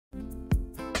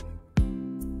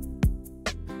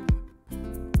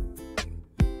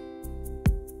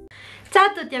Ciao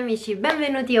a tutti amici,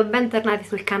 benvenuti o bentornati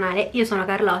sul canale, io sono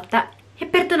Carlotta e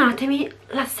perdonatemi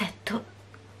l'assetto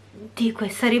di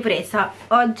questa ripresa.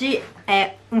 Oggi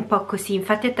è un po' così,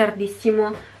 infatti è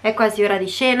tardissimo, è quasi ora di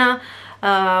cena,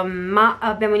 ma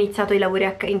abbiamo iniziato i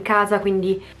lavori in casa,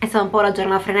 quindi è stata un po' una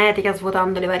giornata frenetica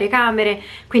svuotando le varie camere,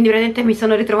 quindi veramente mi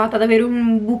sono ritrovata ad avere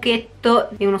un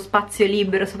buchetto e uno spazio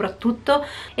libero soprattutto,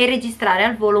 e registrare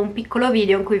al volo un piccolo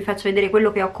video in cui vi faccio vedere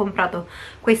quello che ho comprato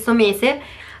questo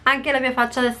mese. Anche la mia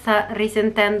faccia sta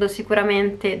risentendo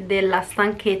sicuramente della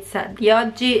stanchezza di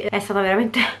oggi, è stata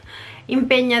veramente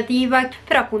impegnativa,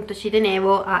 però appunto ci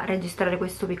tenevo a registrare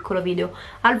questo piccolo video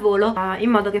al volo, in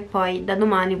modo che poi da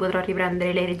domani potrò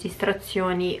riprendere le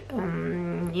registrazioni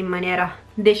in maniera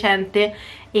decente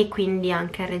e quindi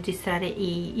anche a registrare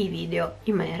i video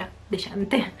in maniera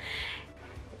decente.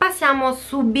 Passiamo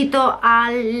subito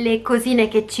alle cosine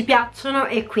che ci piacciono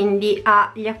e quindi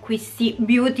agli acquisti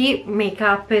beauty, make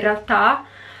up. In realtà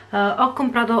ho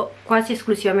comprato quasi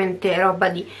esclusivamente roba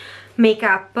di make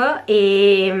up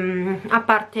e a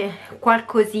parte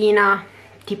qualcosina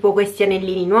tipo questi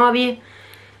anellini nuovi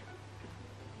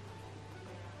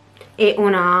e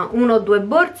uno o due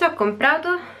borse ho comprato.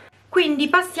 Quindi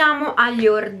passiamo agli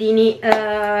ordini.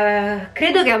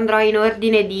 Credo che andrò in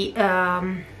ordine di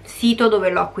sito dove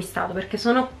l'ho acquistato, perché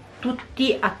sono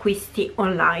tutti acquisti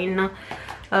online.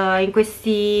 In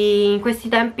questi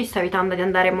tempi sto evitando di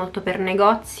andare molto per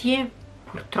negozi,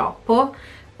 purtroppo,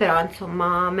 però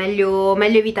insomma meglio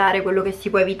evitare quello che si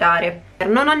può evitare.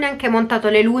 Non ho neanche montato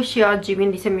le luci oggi,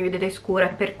 quindi se mi vedete scura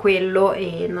è per quello,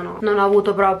 e non ho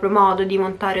avuto proprio modo di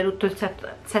montare tutto il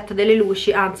set delle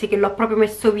luci, anzi che l'ho proprio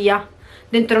messo via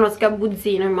dentro uno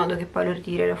sgabuzzino in modo che poi lo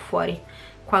ritirerò fuori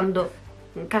quando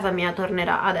casa mia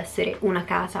tornerà ad essere una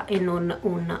casa e non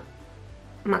un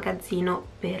magazzino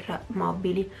per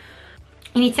mobili.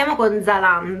 Iniziamo con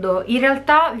Zalando. In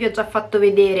realtà vi ho già fatto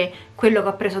vedere quello che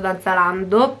ho preso da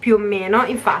Zalando, più o meno.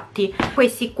 Infatti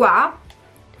questi qua,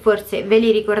 forse ve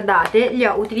li ricordate, li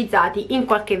ho utilizzati in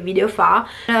qualche video fa.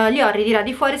 Li ho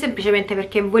ritirati fuori semplicemente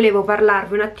perché volevo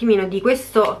parlarvi un attimino di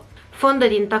questo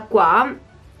fondotinta qua,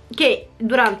 che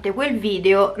durante quel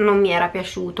video non mi era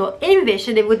piaciuto, e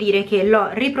invece devo dire che l'ho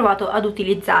riprovato ad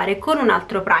utilizzare con un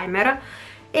altro primer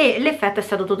e l'effetto è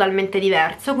stato totalmente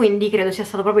diverso, quindi credo sia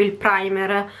stato proprio il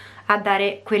primer a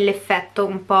dare quell'effetto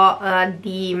un po'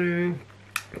 di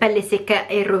pelle secca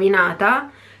e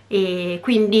rovinata, e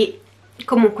quindi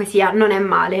comunque sia non è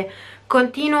male.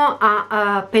 Continuo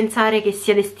a pensare che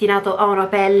sia destinato a una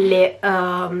pelle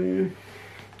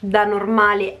da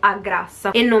normale a grassa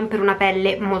e non per una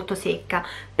pelle molto secca,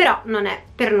 però non è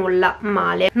per nulla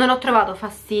male. Non ho trovato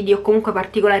fastidio o comunque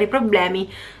particolari problemi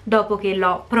dopo che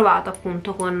l'ho provato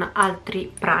appunto con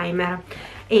altri primer.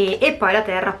 E poi la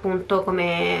terra, appunto,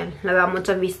 come l'avevamo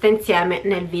già vista insieme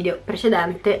nel video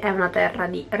precedente, è una terra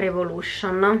di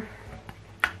Revolution.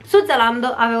 Su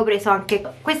Zalando avevo preso anche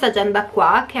questa agenda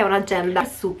qua, che è un'agenda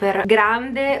super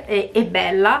grande e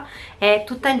bella, è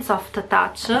tutta in soft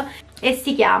touch e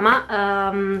si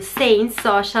chiama Stay in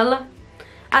Social,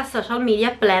 a Social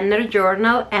Media Planner,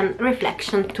 Journal and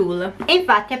Reflection Tool. E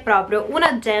infatti è proprio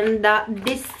un'agenda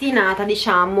destinata,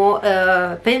 diciamo,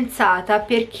 pensata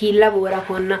per chi lavora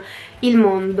con il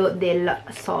mondo del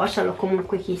social, o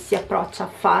comunque chi si approccia a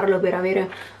farlo per avere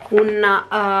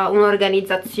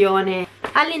un'organizzazione.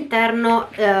 All'interno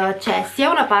c'è sia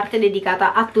una parte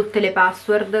dedicata a tutte le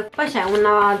password, poi c'è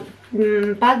una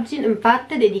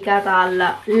parte dedicata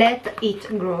al Let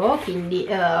It Grow, quindi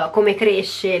come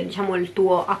cresce, diciamo, il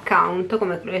tuo account,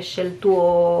 come cresce il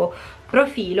tuo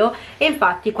profilo. E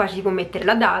infatti qua ci può mettere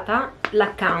la data,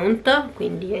 l'account,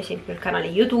 quindi ad esempio il canale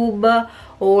YouTube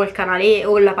o il canale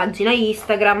o la pagina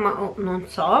Instagram, o non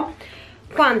so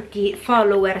quanti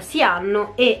follower si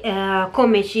hanno e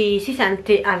come ci si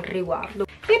sente al riguardo.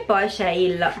 E poi c'è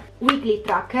il weekly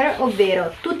tracker,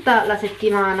 ovvero tutta la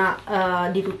settimana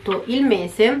di tutto il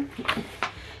mese,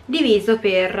 diviso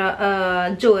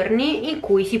per giorni in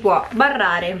cui si può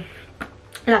barrare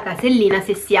la casellina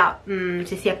se si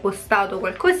è postato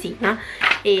qualcosina,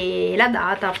 e la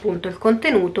data, appunto il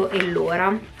contenuto e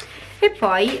l'ora. E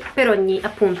poi per ogni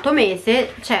appunto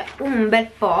mese c'è un bel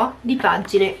po' di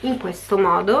pagine in questo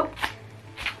modo,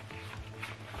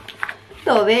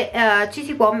 dove ci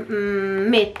si può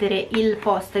mettere il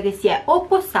post che si è o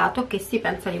postato o che si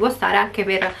pensa di postare, anche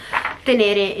per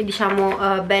tenere,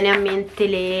 diciamo, bene a mente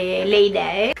le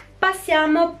idee.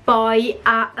 Passiamo poi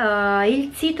al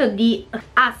sito di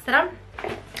Astra,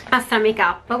 Astra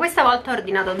Makeup. Questa volta ho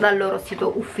ordinato dal loro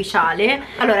sito ufficiale.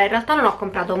 Allora, in realtà non ho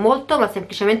comprato molto, ma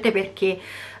semplicemente perché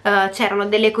c'erano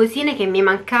delle cosine che mi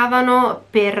mancavano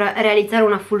per realizzare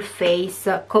una full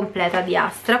face completa di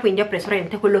Astra, quindi ho preso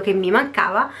veramente quello che mi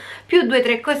mancava, più 2 o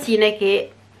 3 cosine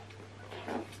che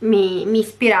mi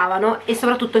ispiravano, e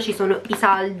soprattutto ci sono i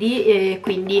saldi,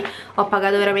 quindi ho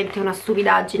pagato veramente una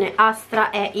stupidaggine. Astra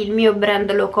è il mio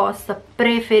brand low cost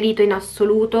preferito in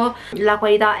assoluto, la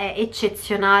qualità è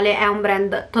eccezionale, è un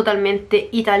brand totalmente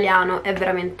italiano, è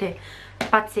veramente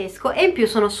pazzesco, e in più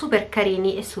sono super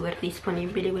carini e super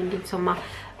disponibili, quindi insomma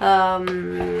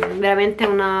veramente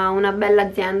una bella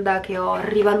azienda che ho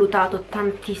rivalutato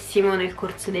tantissimo nel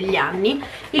corso degli anni.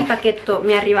 Il pacchetto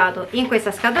mi è arrivato in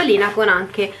questa scatolina con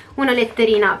anche una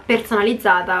letterina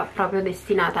personalizzata proprio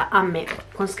destinata a me,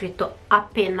 con scritto a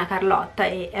penna Carlotta,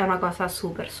 e è una cosa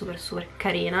super super super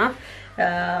carina,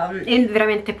 e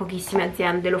veramente pochissime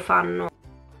aziende lo fanno.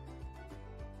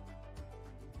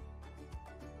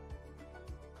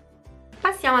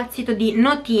 Passiamo al sito di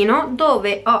Notino,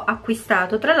 dove ho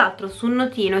acquistato, tra l'altro su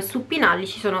Notino e su Pinalli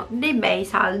ci sono dei bei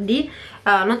saldi,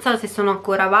 non so se sono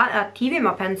ancora attivi,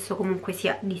 ma penso comunque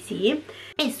sia di sì.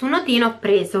 E su Notino ho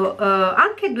preso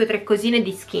anche 2 o 3 cosine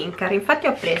di skincare. Infatti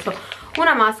ho preso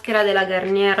una maschera della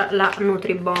Garnier, la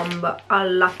Nutribomb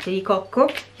al latte di cocco,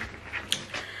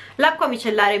 l'acqua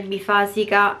micellare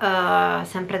bifasica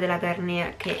sempre della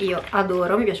Garnier, che io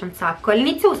adoro, mi piace un sacco.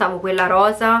 All'inizio usavo quella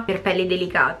rosa per pelli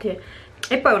delicate,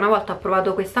 e poi una volta ho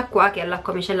provato questa qua, che è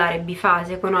l'acqua micellare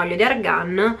bifase con olio di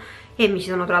argan, e mi ci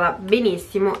sono trovata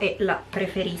benissimo e la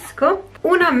preferisco.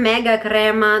 Una mega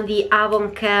crema di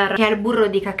Avon Care che è al burro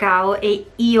di cacao, e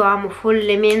io amo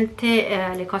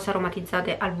follemente le cose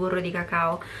aromatizzate al burro di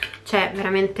cacao, cioè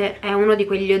veramente è uno di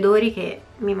quegli odori che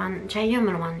cioè io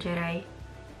me lo mangerei,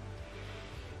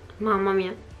 mamma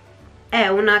mia. È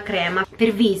una crema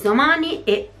per viso, mani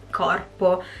e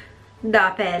corpo,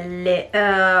 da pelle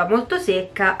molto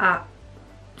secca a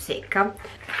secca.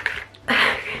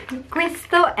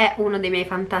 Questo è uno dei miei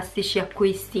fantastici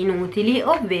acquisti inutili,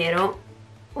 ovvero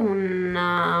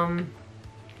un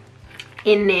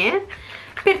ennè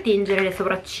per tingere le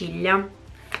sopracciglia,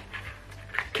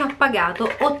 che ho pagato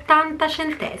 80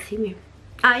 centesimi.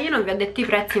 Ah, io non vi ho detto i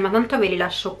prezzi, ma tanto ve li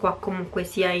lascio qua comunque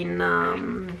sia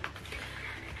in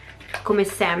come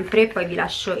sempre, poi vi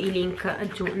lascio i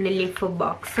link giù nell'info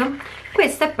box.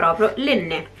 Questo è proprio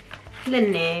l'ennè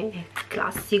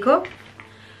classico.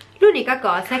 L'unica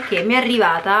cosa è che mi è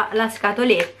arrivata la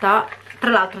scatoletta,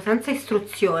 tra l'altro senza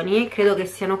istruzioni, credo che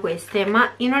siano queste,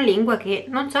 ma in una lingua che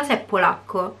non so se è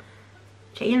polacco,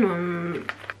 cioè io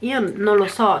non lo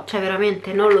so, cioè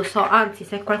veramente non lo so. Anzi,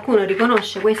 se qualcuno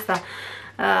riconosce questa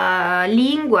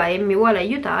lingua e mi vuole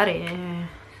aiutare,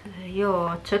 io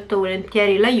accetto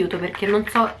volentieri l'aiuto, perché non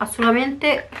so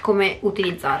assolutamente come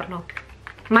utilizzarlo.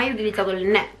 Mai utilizzato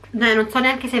l'ennè, non so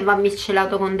neanche se va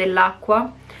miscelato con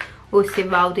dell'acqua o se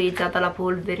va utilizzata la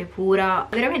polvere pura,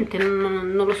 veramente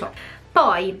non lo so.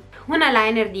 Poi un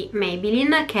eyeliner di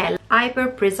Maybelline che è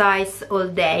Hyper Precise All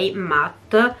Day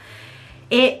Matte,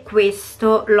 e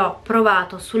questo l'ho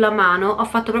provato sulla mano, ho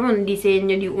fatto proprio un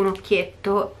disegno di un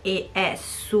occhietto e è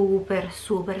super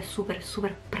super super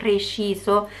super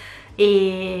preciso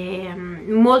e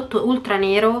molto ultra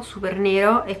nero, super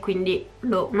nero, e quindi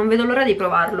non vedo l'ora di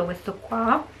provarlo questo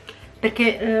qua,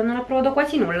 perché non ho provato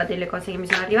quasi nulla delle cose che mi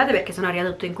sono arrivate, perché sono arrivate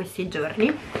tutto in questi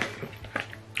giorni.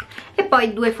 E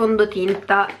poi 2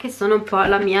 fondotinta che sono un po'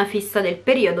 la mia fissa del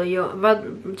periodo.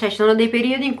 Cioè ci sono dei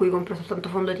periodi in cui compro soltanto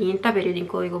fondotinta, periodi in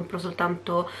cui compro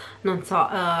soltanto, non so,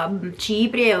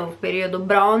 ciprie, un periodo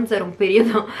bronzer, un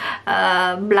periodo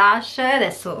blush,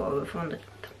 adesso fondotinta.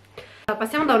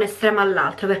 Passiamo da un estremo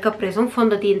all'altro, perché ho preso un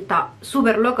fondotinta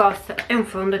super low cost e un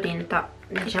fondotinta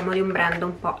diciamo di un brand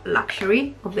un po'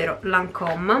 luxury, ovvero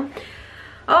Lancome.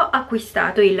 Ho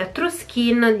acquistato il True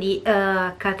Skin di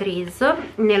Catrice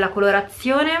nella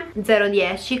colorazione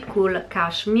 010 Cool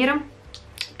Cashmere.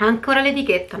 Ancora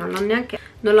l'etichetta non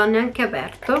l'ho neanche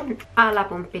aperto. Ha la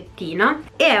pompettina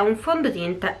e è un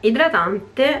fondotinta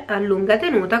idratante a lunga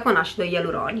tenuta con acido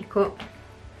ialuronico.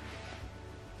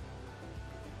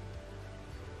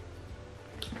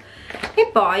 E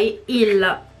poi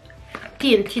il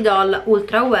Tinty Doll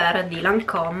Ultra Wear di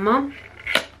Lancome.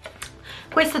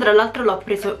 Questo tra l'altro l'ho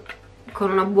preso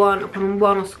con un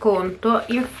buono sconto,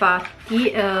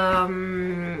 infatti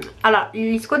allora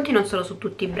gli sconti non sono su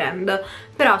tutti i brand,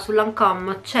 però su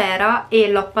Lancome c'era e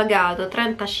l'ho pagato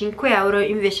 35 euro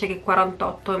invece che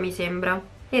 48 mi sembra,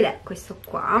 ed è questo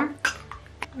qua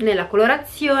nella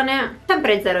colorazione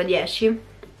sempre 010.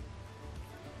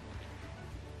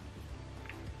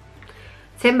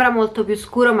 Sembra molto più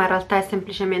scuro, ma in realtà è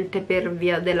semplicemente per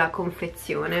via della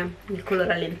confezione. Il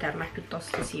colore all'interno è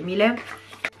piuttosto simile.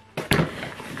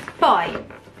 Poi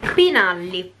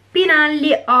Pinalli.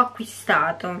 Pinalli ho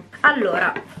acquistato,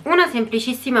 allora, una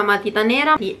semplicissima matita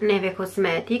nera di Neve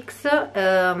Cosmetics,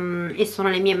 e sono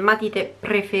le mie matite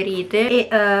preferite,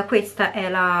 e questa è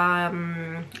la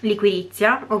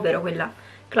liquirizia, ovvero quella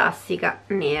classica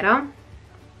nera.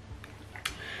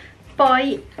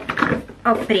 Poi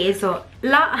ho preso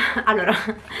allora,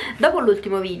 dopo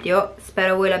l'ultimo video,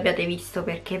 spero voi l'abbiate visto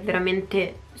perché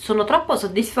veramente sono troppo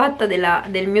soddisfatta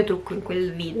del mio trucco in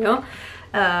quel video,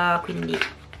 quindi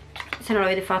se non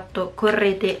l'avete fatto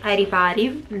correte ai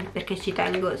ripari perché ci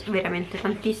tengo veramente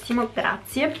tantissimo,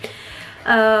 grazie.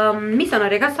 Mi sono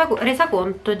resa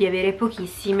conto di avere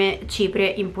pochissime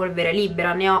cipria in polvere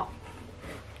libera, ne ho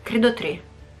credo 3.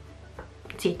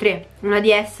 Sì, 3, una di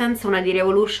Essence, una di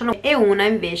Revolution e una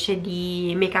invece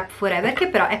di Make Up Forever, che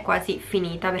però è quasi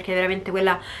finita perché veramente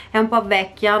quella è un po'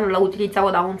 vecchia, non la utilizzavo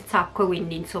da un sacco,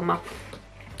 quindi insomma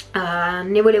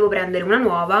ne volevo prendere una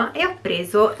nuova e ho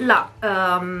preso la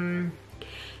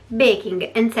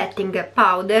Baking and Setting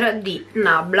Powder di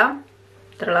Nabla.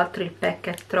 Tra l'altro il pack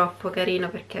è troppo carino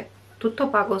perché è tutto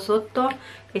opaco sotto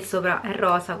e sopra è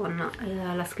rosa con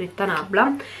la scritta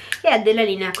Nabla, e è della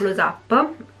linea Close Up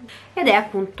ed è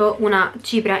appunto una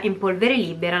cipria in polvere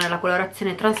libera nella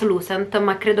colorazione Translucent,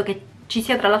 ma credo che ci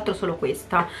sia tra l'altro solo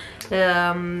questa.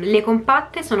 Le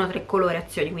compatte sono 3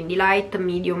 colorazioni, quindi light,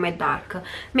 medium e dark,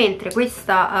 mentre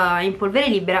questa in polvere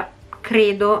libera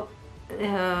credo,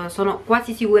 sono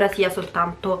quasi sicura sia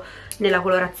soltanto nella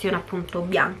colorazione appunto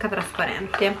bianca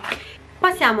trasparente.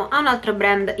 Passiamo a un altro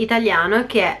brand italiano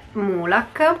che è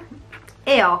Mulac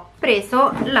e ho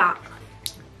preso la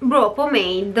Brow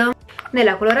Pomade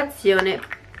nella colorazione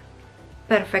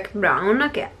Perfect Brown,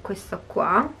 che è questo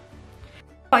qua.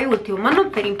 Poi ultimo ma non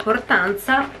per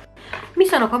importanza mi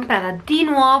sono comprata di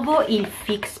nuovo il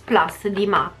Fix Plus di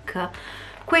MAC.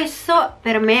 Questo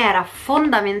per me era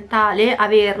fondamentale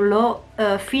averlo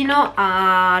fino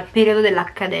al periodo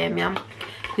dell'accademia,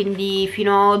 quindi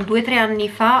fino a 2-3 anni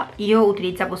fa io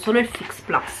utilizzavo solo il Fix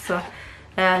Plus,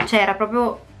 cioè era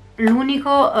proprio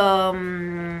l'unico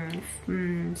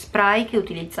spray che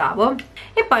utilizzavo,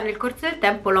 e poi nel corso del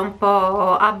tempo l'ho un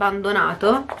po'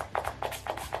 abbandonato,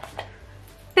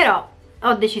 però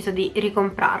ho deciso di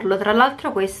ricomprarlo. Tra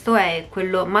l'altro questo è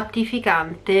quello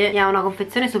mattificante, ha una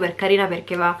confezione super carina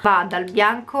perché va dal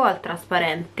bianco al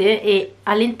trasparente e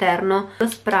all'interno lo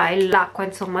spray, l'acqua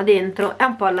insomma dentro è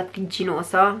un po'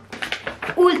 lattiginosa.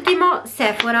 Ultimo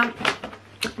Sephora.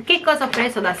 Che cosa ho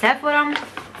preso da Sephora?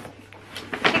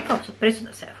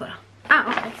 Ah,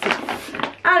 ok, sì.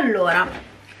 Allora,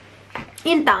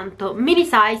 intanto mini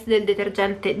size del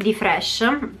detergente di Fresh,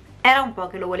 era un po'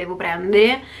 che lo volevo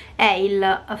prendere, è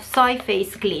il Soy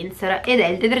Face Cleanser ed è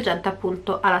il detergente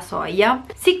appunto alla soia.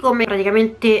 Siccome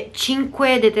praticamente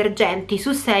 5 detergenti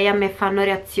su 6 a me fanno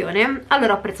reazione,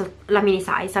 allora ho preso la mini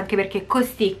size, anche perché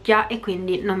costicchia e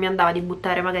quindi non mi andava di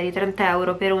buttare magari 30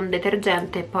 euro per un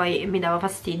detergente e poi mi dava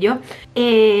fastidio,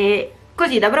 e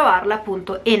così da provarla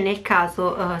appunto, e nel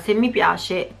caso se mi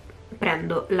piace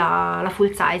prendo la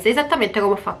full size, esattamente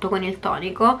come ho fatto con il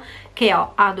tonico che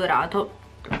ho adorato.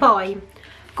 Poi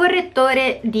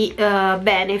correttore di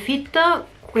Benefit,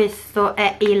 questo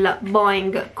è il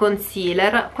Boing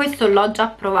Concealer, questo l'ho già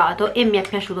provato e mi è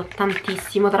piaciuto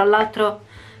tantissimo, tra l'altro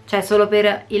cioè solo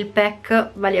per il pack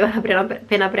valeva la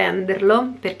pena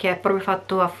prenderlo perché è proprio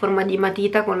fatto a forma di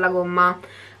matita con la gomma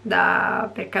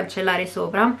per cancellare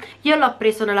sopra. Io l'ho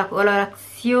preso nella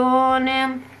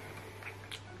colorazione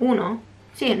 1?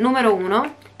 Sì, numero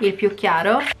 1, il più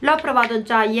chiaro. L'ho provato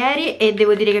già ieri e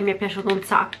devo dire che mi è piaciuto un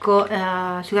sacco,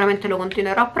 sicuramente lo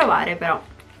continuerò a provare, però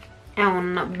è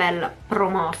un bel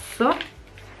promosso.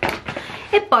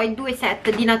 E poi 2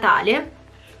 set di Natale,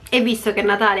 e visto che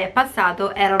Natale è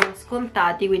passato erano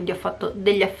scontati, quindi ho fatto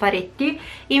degli affaretti.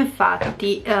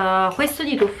 Infatti questo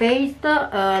di Too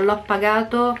Faced l'ho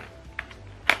pagato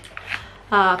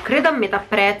credo a metà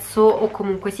prezzo o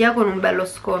comunque sia con un bello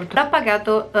sconto. L'ho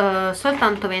pagato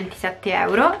soltanto 27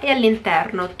 euro e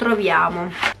all'interno troviamo,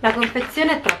 la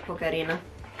confezione è troppo carina.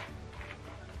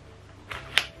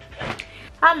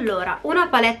 Allora, una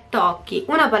palette occhi,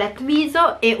 una palette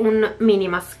viso e un mini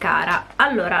mascara.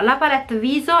 Allora, la palette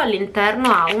viso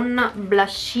all'interno ha un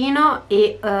blushino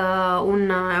e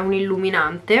un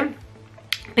illuminante.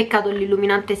 Peccato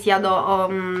l'illuminante sia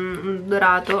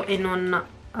dorato e non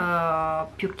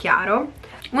più chiaro.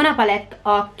 Una palette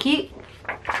occhi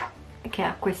che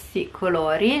ha questi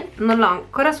colori, non l'ho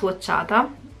ancora swatchata,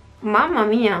 mamma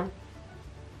mia.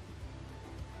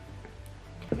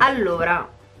 Allora,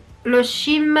 lo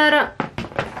shimmer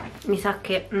mi sa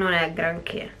che non è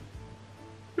granché.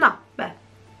 No, beh,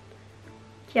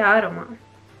 chiaro, ma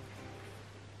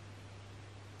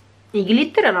i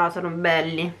glitter no, sono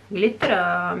belli. I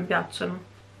glitter mi piacciono.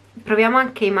 Proviamo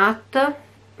anche i matte.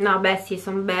 No, beh, sì,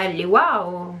 sono belli.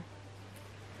 Wow.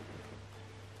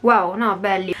 Wow, no,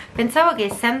 belli. Pensavo che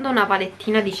essendo una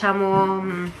palettina,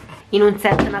 diciamo, in un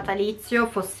set natalizio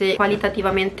fosse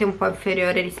qualitativamente un po'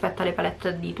 inferiore rispetto alle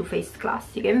palette di Too Faced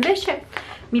classiche. Invece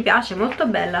mi piace, molto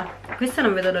bella. Questa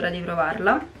non vedo l'ora di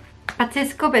provarla.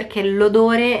 Pazzesco perché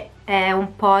l'odore è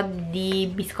un po' di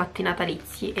biscotti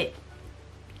natalizi e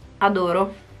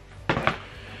adoro.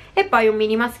 E poi un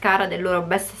mini mascara del loro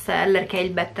best seller, che è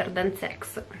il Better Than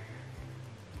Sex,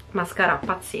 mascara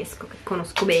pazzesco che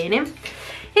conosco bene.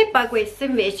 E poi questo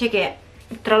invece, che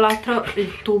tra l'altro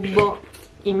il tubo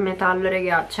in metallo,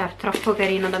 raga, cioè è troppo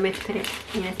carino da mettere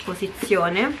in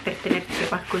esposizione per tenerci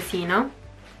qualcosina,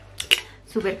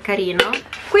 super carino.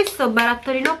 Questo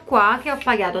barattolino qua che ho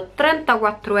pagato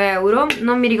 34 euro,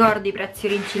 non mi ricordo i prezzi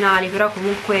originali, però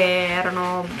comunque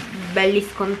erano belli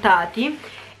scontati.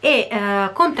 E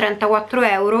con 34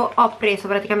 euro ho preso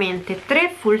praticamente 3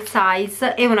 full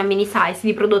size e una mini size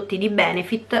di prodotti di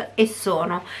Benefit, e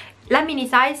sono la mini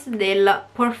size del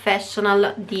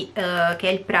Professional che è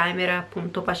il primer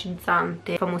appunto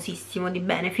opacizzante famosissimo di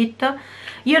Benefit.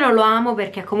 Io non lo amo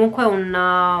perché comunque è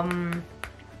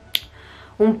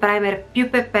un primer più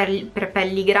per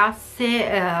pelli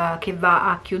grasse, che va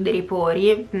a chiudere i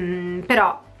pori,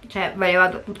 però cioè valeva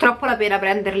troppo la pena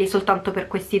prenderli soltanto per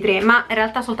questi tre, ma in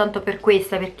realtà soltanto per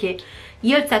questa, perché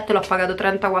io il set l'ho pagato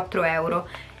 34 euro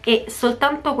e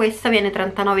soltanto questa viene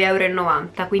 39,90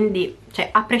 euro, quindi cioè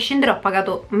a prescindere ho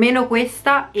pagato meno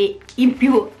questa e in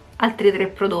più altri tre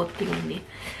prodotti, quindi.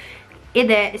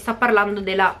 Sto parlando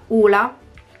della Ula,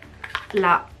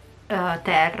 la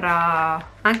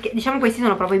terra, anche diciamo questi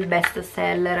sono proprio i best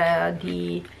seller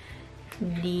di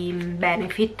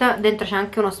Benefit. Dentro c'è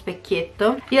anche uno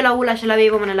specchietto. Io la Ula ce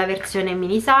l'avevo ma nella versione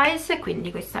mini size, quindi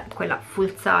questa è quella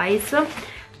full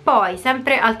size. Poi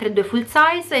sempre altre due full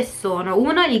size, e sono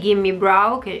una di Gimme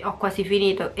Brow che ho quasi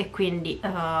finito e quindi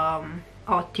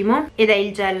ottimo, ed è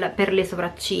il gel per le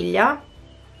sopracciglia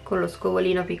con lo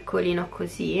scovolino piccolino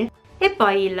così. E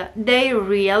poi il Day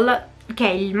Real, che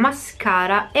è il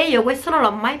mascara, e io questo non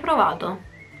l'ho mai provato,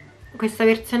 questa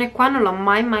versione qua non l'ho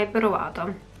mai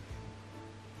provata,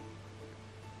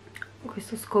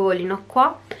 questo scovolino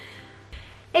qua.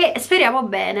 E speriamo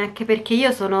bene, anche perché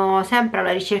io sono sempre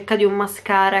alla ricerca di un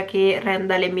mascara che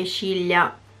renda le mie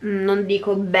ciglia, non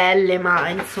dico belle, ma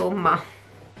insomma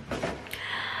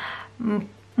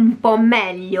un po'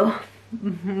 meglio,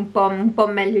 un po'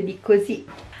 meglio di così.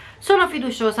 Sono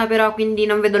fiduciosa però, quindi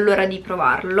non vedo l'ora di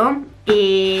provarlo.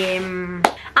 E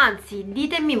anzi,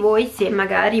 ditemi voi se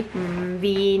magari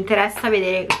vi interessa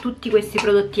vedere tutti questi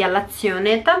prodotti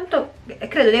all'azione. Tanto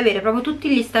credo di avere proprio tutti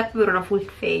gli step per una full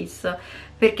face,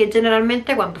 perché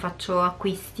generalmente quando faccio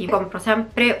acquisti compro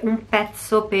sempre un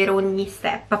pezzo per ogni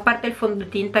step, a parte il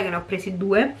fondotinta che ne ho presi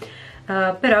 2,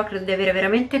 però credo di avere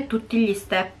veramente tutti gli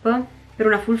step per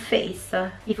una full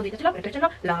face. Il fondotinta ce l'ho, il ce l'ho,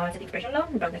 la setting spray ce l'ho,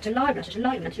 il brown ce l'ho, il blush ce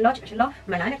l'ho, il liner ce l'ho, ce l'ho,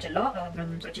 il eyeliner ce l'ho,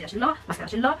 sopracciglia ce l'ho, mascara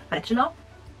ce l'ho, palette ce l'ho.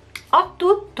 Ho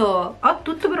tutto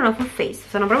per una full face,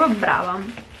 sono proprio brava.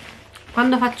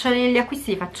 Quando faccio gli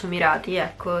acquisti li faccio mirati,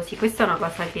 ecco, sì, questa è una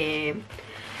cosa che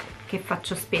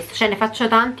faccio spesso, cioè ne faccio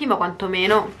tanti ma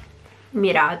quantomeno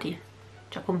mirati.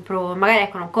 Cioè compro, magari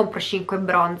ecco, non compro 5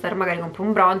 bronzer, magari compro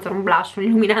un bronzer, un blush, un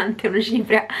illuminante, una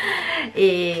cipria.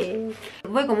 E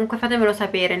voi comunque fatemelo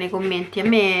sapere nei commenti, a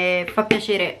me fa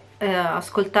piacere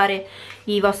ascoltare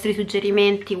i vostri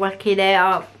suggerimenti, qualche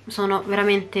idea. Sono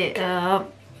veramente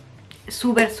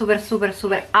super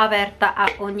aperta a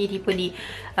ogni tipo di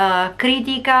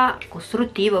critica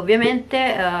costruttiva,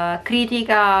 ovviamente,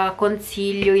 critica,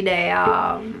 consiglio,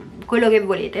 idea, quello che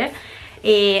volete.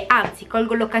 E anzi,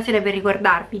 colgo l'occasione per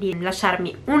ricordarvi di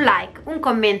lasciarmi un like, un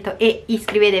commento e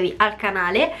iscrivetevi al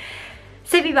canale.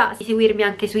 Se vi va di seguirmi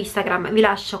anche su Instagram, vi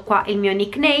lascio qua il mio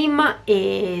nickname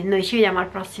e noi ci vediamo al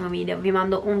prossimo video. Vi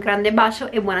mando un grande bacio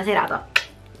e buona serata.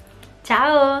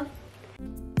 Ciao!